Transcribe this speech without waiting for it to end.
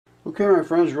Okay, my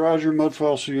friends, Roger, Mud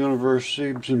Fossil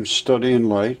University, been studying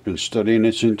light, been studying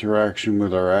its interaction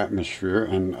with our atmosphere,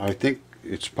 and I think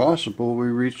it's possible we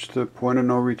reached the point of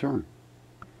no return.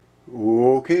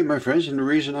 Okay, my friends, and the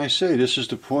reason I say this is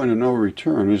the point of no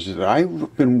return is that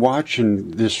I've been watching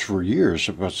this for years,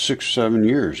 about 6, 7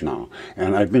 years now,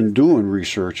 and I've been doing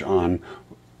research on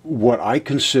what I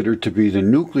consider to be the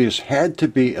nucleus had to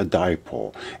be a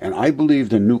dipole, and I believe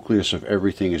the nucleus of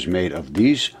everything is made of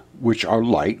these, which are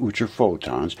light, which are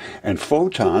photons, and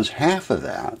photons, half of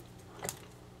that,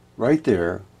 right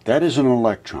there, that is an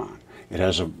electron. It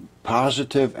has a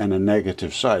positive and a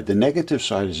negative side. The negative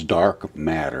side is dark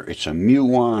matter. It's a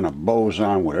muon, a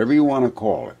boson, whatever you want to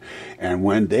call it. And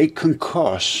when they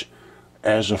concuss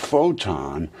as a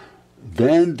photon,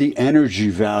 then the energy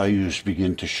values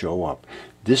begin to show up.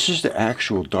 This is the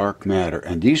actual dark matter,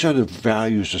 and these are the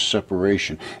values of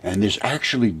separation. And there's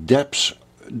actually depths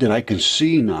that I can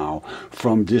see now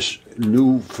from this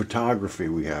new photography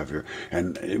we have here.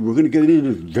 And we're going to get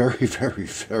into very, very,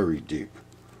 very deep.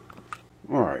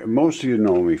 All right, most of you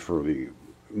know me for the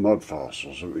mud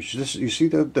fossils. You see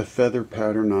the feather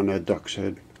pattern on that duck's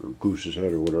head, or goose's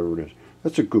head, or whatever it is?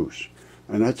 That's a goose.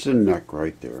 And that's the neck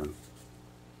right there.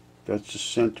 That's the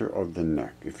center of the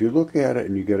neck. If you look at it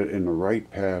and you get it in the right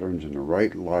patterns, in the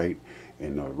right light,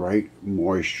 in the right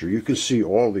moisture, you can see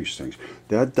all these things.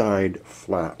 That died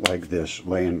flat like this,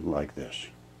 laying like this.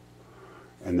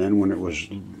 And then when it was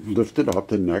lifted up,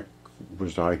 the neck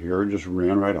was out here and just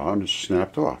ran right out and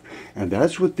snapped off. And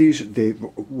that's what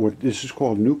what this is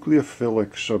called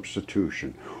nucleophilic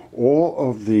substitution. All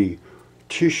of the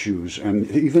tissues and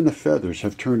even the feathers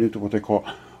have turned into what they call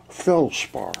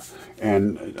feldspar.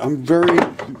 And I'm very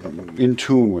in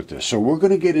tune with this. So we're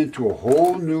going to get into a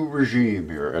whole new regime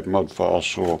here at Mud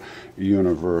Fossil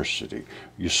University.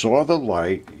 You saw the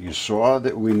light. You saw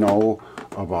that we know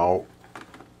about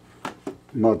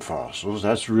mud fossils.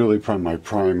 That's really my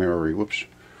primary, whoops,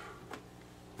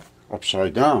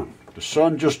 upside down. The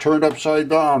sun just turned upside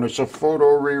down. It's a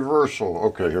photo reversal.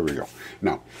 Okay, here we go.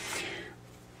 Now,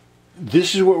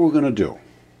 this is what we're going to do.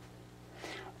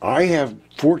 I have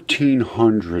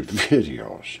 1,400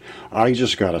 videos. I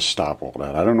just got to stop all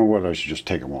that. I don't know whether I should just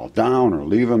take them all down or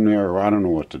leave them there, or I don't know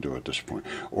what to do at this point,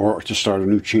 or to start a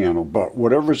new channel. But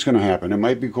whatever's going to happen, it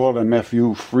might be called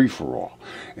MFU free-for-all.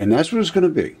 And that's what it's going to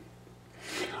be.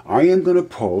 I am going to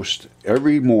post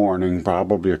every morning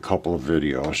probably a couple of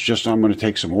videos. Just I'm going to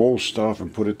take some old stuff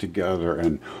and put it together,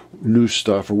 and new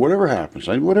stuff, or whatever happens.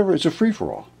 Whatever, it's a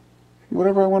free-for-all.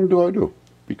 Whatever I want to do, I do.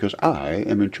 Because I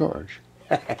am in charge.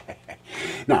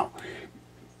 Now,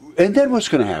 and then what's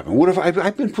going to happen? What if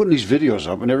I've been putting these videos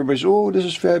up and everybody's, oh, this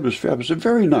is fabulous, fabulous. They're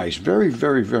very nice, very,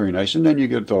 very, very nice. And then you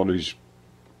get all these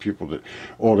people that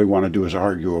all they want to do is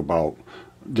argue about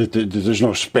that there's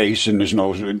no space and there's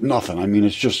nothing. I mean,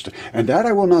 it's just, and that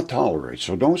I will not tolerate.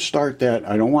 So don't start that.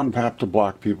 I don't want to have to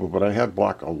block people, but I have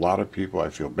blocked a lot of people. I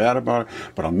feel bad about it.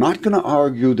 But I'm not going to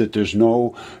argue that there's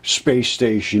no space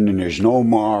station and there's no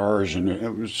Mars.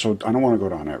 And so I don't want to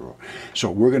go down that road. So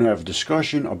we're going to have a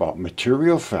discussion about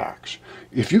material facts.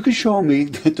 If you can show me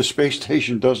that the space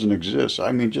station doesn't exist,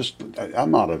 I mean,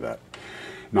 I'm out of that.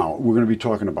 Now, we're going to be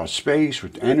talking about space,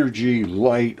 with energy,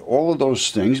 light, all of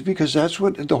those things, because that's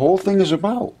what the whole thing is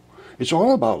about. It's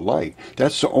all about light.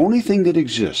 That's the only thing that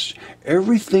exists.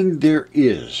 Everything there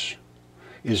is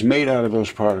made out of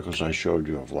those particles I showed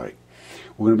you of light.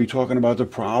 We're going to be talking about the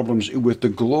problems with the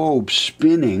globe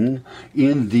spinning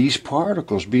in these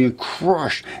particles, being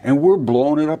crushed, and we're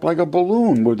blowing it up like a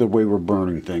balloon with the way we're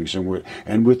burning things. And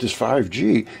with this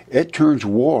 5G, it turns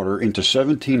water into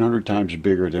 1,700 times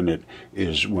bigger than it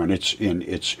is when it's in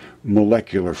its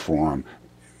molecular form.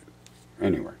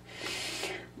 Anyway.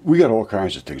 We got all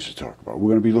kinds of things to talk about. We're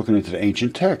going to be looking into the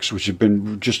ancient texts, which have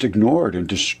been just ignored and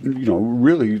just,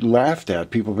 really laughed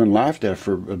at. People have been laughed at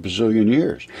for a bazillion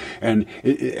years. And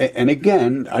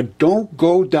again, I don't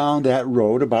go down that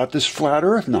road about this flat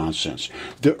Earth nonsense.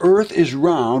 The Earth is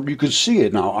round. You can see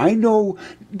it. Now, I know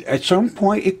at some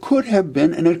point it could have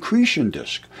been an accretion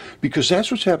disk, because that's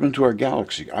what's happened to our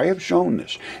galaxy. I have shown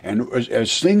this. And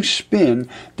as things spin,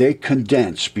 they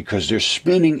condense because they're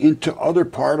spinning into other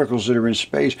particles that are in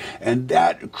space. And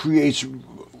that creates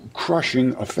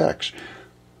crushing effects.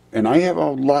 And I have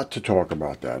a lot to talk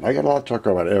about that. I got a lot to talk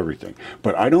about everything.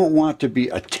 But I don't want to be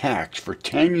attacked for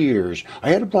 10 years. I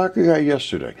had a block a guy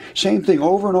yesterday. Same thing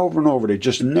over and over and over. They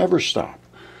just never stop.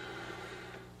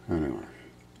 Anyway.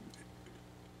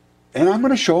 And I'm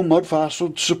going to show mud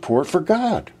fossil support for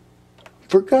God.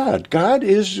 For God. God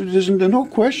there's no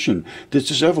question.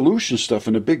 This is evolution stuff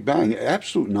and the Big Bang.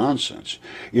 Absolute nonsense.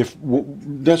 That's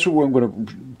what I'm going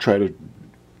to try to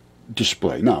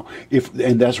display. Now,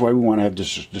 and that's why we want to have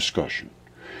this discussion,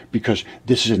 because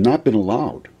this has not been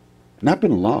allowed. Not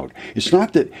been allowed. It's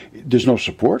not that there's no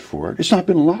support for it. It's not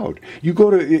been allowed. You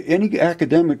go to any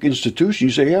academic institution,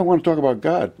 you say, "Hey, I want to talk about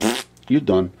God." You're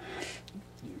done.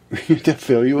 They'll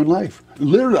fail you in life.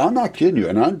 Literally, I'm not kidding you,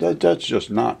 and that's just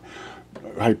not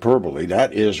hyperbole.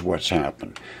 That is what's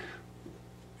happened.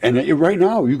 And right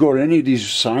now, you go to any of these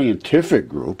scientific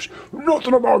groups,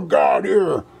 nothing about God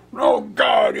here. No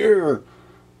God here.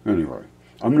 Anyway,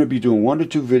 I'm going to be doing 1 to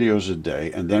 2 videos a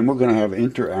day, and then we're going to have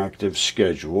interactive,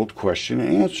 scheduled question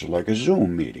and answer, like a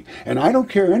Zoom meeting. And I don't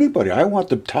care anybody. I want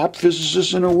the top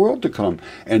physicists in the world to come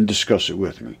and discuss it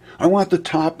with me. I want the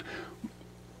top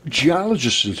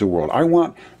geologists in the world. I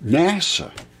want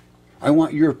NASA. I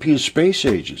want European Space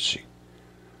Agency.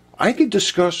 I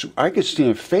could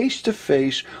stand face to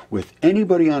face with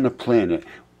anybody on the planet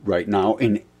right now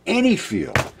in any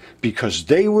field, because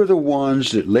they were the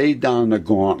ones that laid down the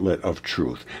gauntlet of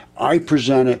truth. I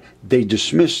present it, they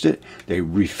dismissed it, they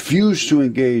refused to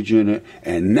engage in it,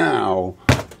 and now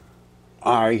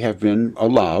I have been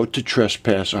allowed to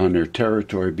trespass on their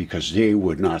territory because they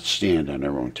would not stand on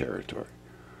their own territory.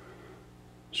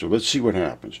 So let's see what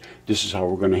happens. This is how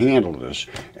we're going to handle this.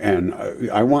 And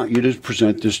I want you to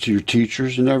present this to your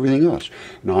teachers and everything else.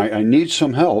 Now, I need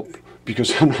some help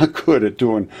because I'm not good at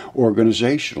doing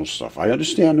organizational stuff. I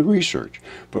understand the research,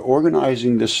 but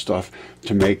organizing this stuff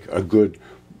to make a good...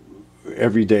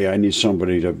 Every day I need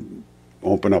somebody to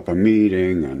open up a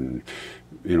meeting and,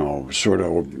 you know, sort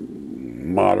of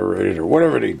moderate it or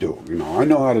whatever they do. You know, I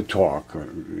know how to talk.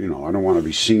 You know, I don't want to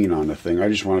be seen on the thing. I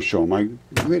just want to show my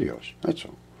videos. That's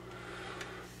all.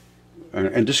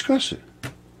 And discuss it.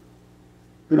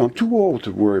 You know, I'm too old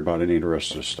to worry about any of the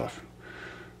rest of this stuff.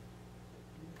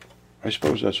 I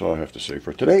suppose that's all I have to say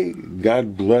for today.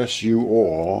 God bless you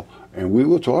all, and we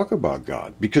will talk about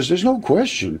God, because there's no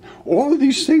question. All of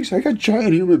these things, I got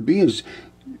giant human beings,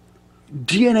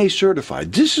 DNA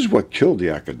certified. This is what killed the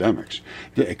academics,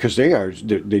 because they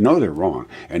know they're wrong,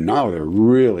 and now they're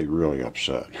really, really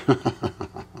upset.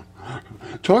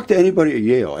 Talk to anybody at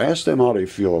Yale. Ask them how they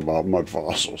feel about mud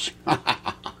fossils.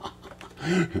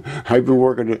 I've been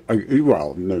working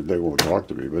well, they won't talk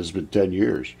to me, but it's been 10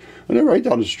 years. And they're right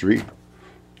down the street.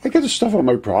 I got the stuff on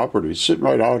my property. It's sitting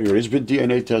right out here. It's been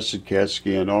DNA tested, CAT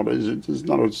scanned, all that. There's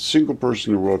not a single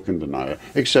person in the world can deny it,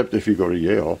 except if you go to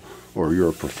Yale or you're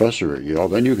a professor at Yale,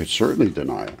 then you could certainly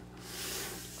deny it.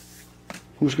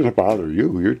 Who's going to bother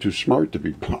you? You're too smart to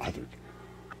be bothered.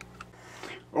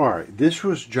 All right, this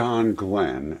was John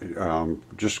Glenn. I'm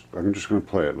just going to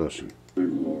play it. Listen.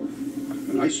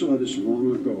 And I saw this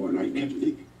long ago, and I kept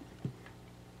thinking,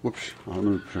 whoops, I'm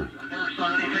going to turn. I never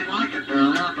saw anything like it. They're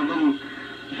around the little,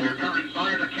 they're coming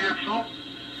by the capsule.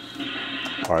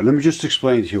 All right, let me just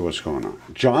explain to you what's going on.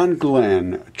 John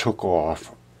Glenn took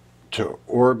off to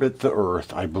orbit the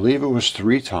Earth, I believe it was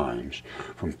 3 times,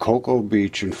 from Cocoa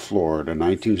Beach in Florida,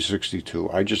 1962.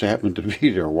 I just happened to be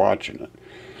there watching it.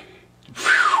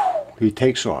 He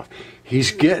takes off.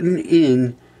 He's getting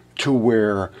in to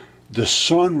where the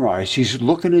sunrise, he's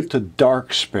looking into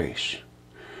dark space,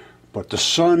 but the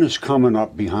sun is coming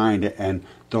up behind it, and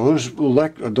those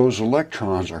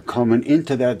electrons are coming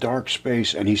into that dark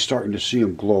space, and he's starting to see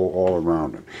them glow all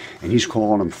around him, and he's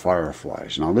calling them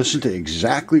fireflies. Now listen to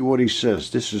exactly what he says.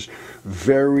 This is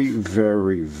very,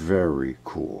 very, very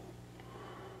cool.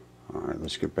 All right,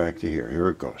 let's get back to here. Here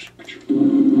it goes.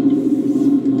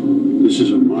 This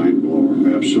is a mind blower,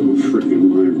 absolute freaking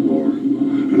mind blower.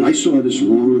 And I saw this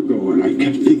long ago, and I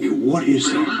kept thinking, what is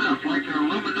that? Like they're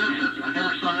luminescent. I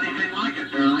never saw anything like it.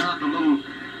 They're around the little,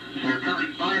 they're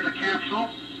coming by the capsule,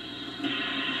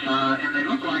 and they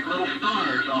look like little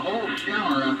stars. A whole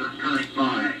shower of them coming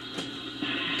by.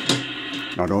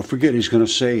 Now don't forget, he's going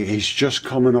to say he's just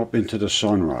coming up into the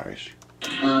sunrise. They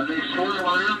swirl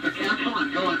around the capsule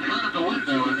and go in front of the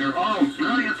window, and they're all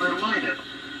brilliantly lighted.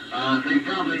 They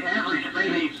probably average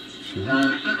maybe 7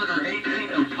 or 8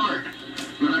 feet apart,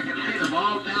 but I can see them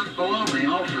all down below me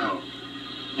also.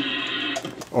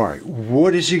 All right,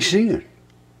 what is he seeing?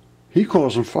 He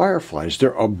calls them fireflies.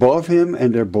 They're above him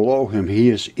and they're below him. He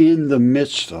is in the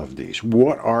midst of these.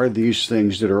 What are these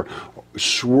things that are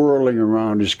swirling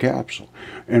around his capsule?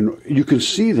 And you can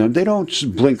see them. They don't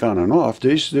blink on and off.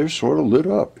 They're sort of lit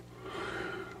up.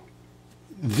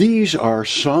 These are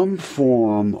some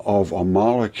form of a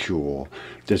molecule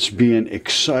that's being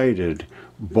excited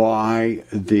by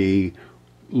the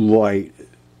light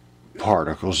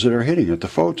particles that are hitting it, the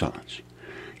photons.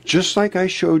 Just like I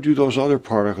showed you those other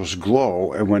particles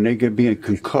glow, and when they get being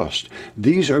concussed,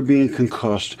 these are being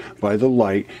concussed by the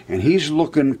light, and he's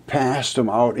looking past them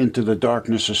out into the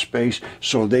darkness of space,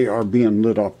 so they are being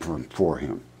lit up for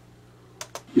him.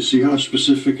 You see how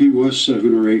specific he was,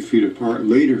 7 or 8 feet apart?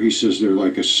 Later he says they're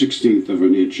like a 1/16 of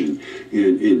an inch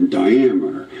in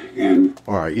diameter. And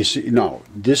all right, you see, now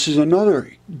this is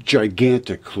another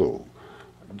gigantic clue.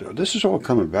 This is all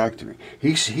coming back to me.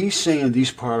 He's saying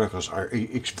these particles are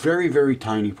very, very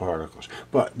tiny particles,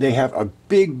 but they have a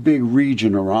big, big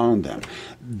region around them.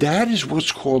 That is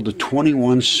what's called the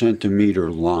 21 centimeter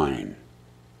line.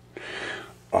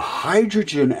 A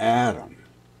hydrogen atom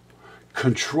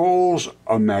controls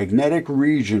a magnetic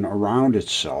region around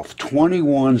itself,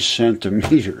 21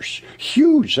 centimeters.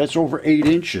 Huge, that's over 8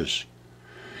 inches.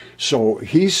 So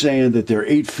he's saying that they're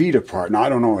 8 feet apart. Now, I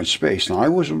don't know in space. Now, I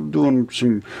was doing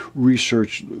some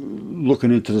research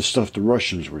looking into the stuff the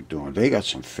Russians were doing. They got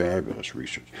some fabulous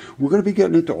research. We're going to be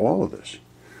getting into all of this.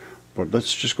 But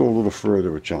let's just go a little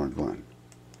further with John Glenn.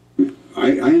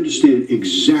 I understand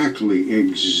exactly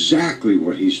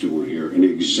what he's doing here and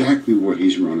exactly what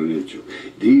he's running into.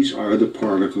 These are the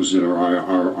particles that are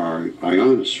our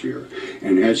ionosphere.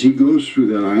 And as he goes through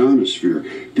that ionosphere,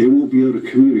 they won't be able to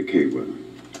communicate with him.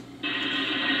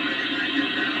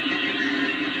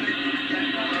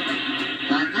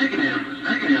 Negative.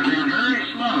 They're very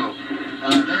slow.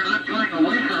 They're not going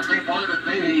away from me more than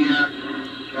maybe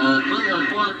 3 or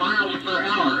 4 miles per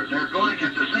hour. They're going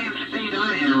at the same speed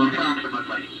I am,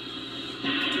 approximately.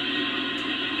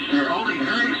 They're only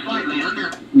very slightly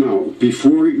under. Now,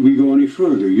 before we go any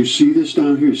further, you see this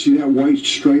down here? See that white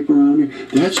stripe around here?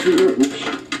 That's the Earth. Oops.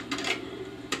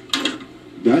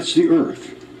 That's the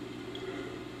Earth.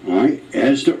 All right?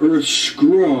 As the Earth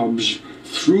scrubs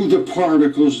through the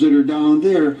particles that are down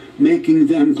there, making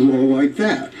them glow like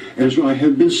that. As I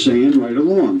have been saying right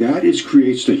along, that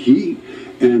creates the heat,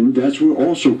 and that's what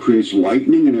also creates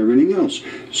lightning and everything else,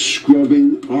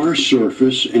 scrubbing our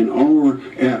surface and our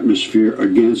atmosphere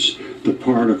against the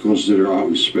particles that are out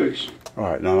in space. All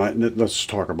right, now let's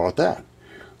talk about that.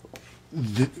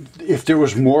 If there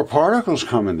was more particles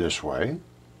coming this way,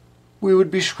 we would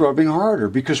be scrubbing harder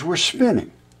because we're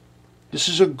spinning. This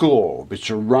is a globe. It's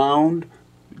a round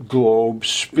globe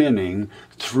spinning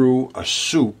through a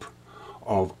soup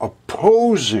of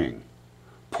opposing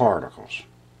particles.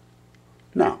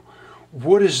 Now,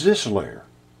 what is this layer?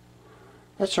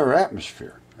 That's our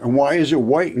atmosphere. And why is it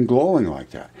white and glowing like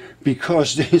that?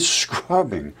 Because it's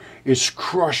scrubbing. It's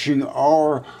crushing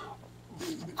our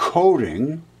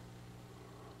coating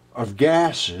of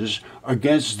gases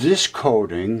against this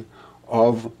coating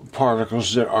of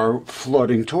particles that are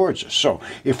flooding towards us. So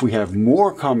if we have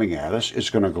more coming at us, it's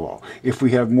going to glow. If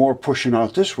we have more pushing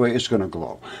out this way, it's going to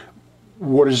glow.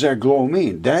 What does that glow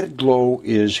mean? That glow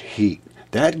is heat.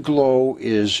 That glow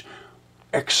is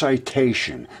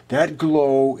excitation. That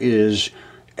glow is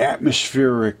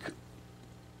atmospheric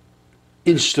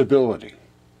instability.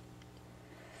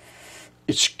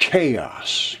 It's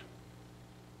chaos.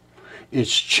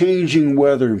 It's changing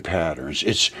weather patterns.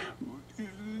 It's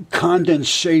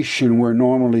condensation where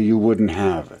normally you wouldn't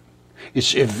have it.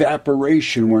 It's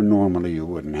evaporation where normally you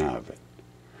wouldn't have it.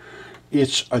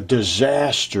 It's a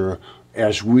disaster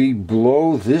as we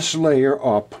blow this layer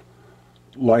up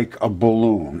like a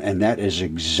balloon, and that is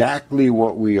exactly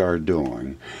what we are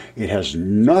doing. It has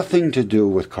nothing to do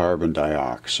with carbon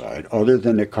dioxide other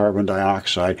than that carbon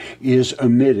dioxide is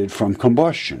emitted from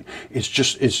combustion.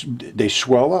 They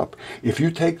swell up. If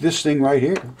you take this thing right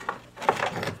here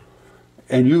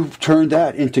and you turn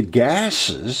that into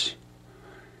gases,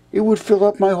 it would fill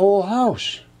up my whole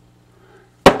house.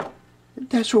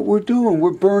 That's what we're doing.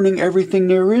 We're burning everything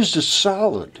there is that's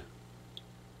solid.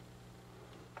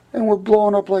 And we're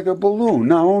blowing up like a balloon.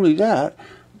 Not only that,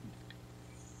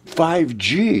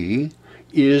 5G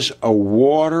is a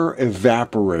water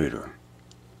evaporator.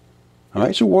 All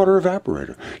right, it's a water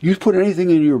evaporator. You put anything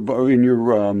in your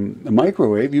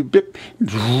microwave,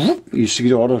 you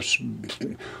see all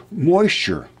the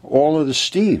moisture, all of the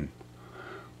steam.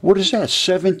 What is that?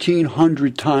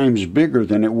 1,700 times bigger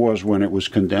than it was when it was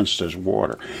condensed as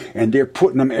water. And they're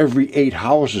putting them every 8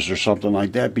 houses or something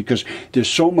like that because there's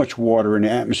so much water in the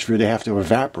atmosphere they have to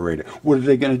evaporate it. What are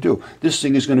they going to do? This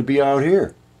thing is going to be out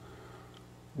here.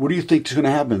 What do you think is going to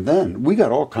happen then? We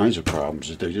got all kinds of problems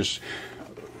that they just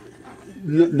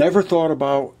never thought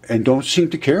about and don't seem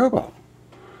to care about.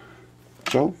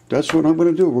 So that's what I'm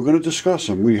going to do. We're going to discuss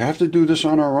them. We have to do this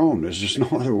on our own. There's just no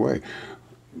other way.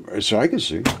 So I can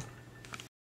see.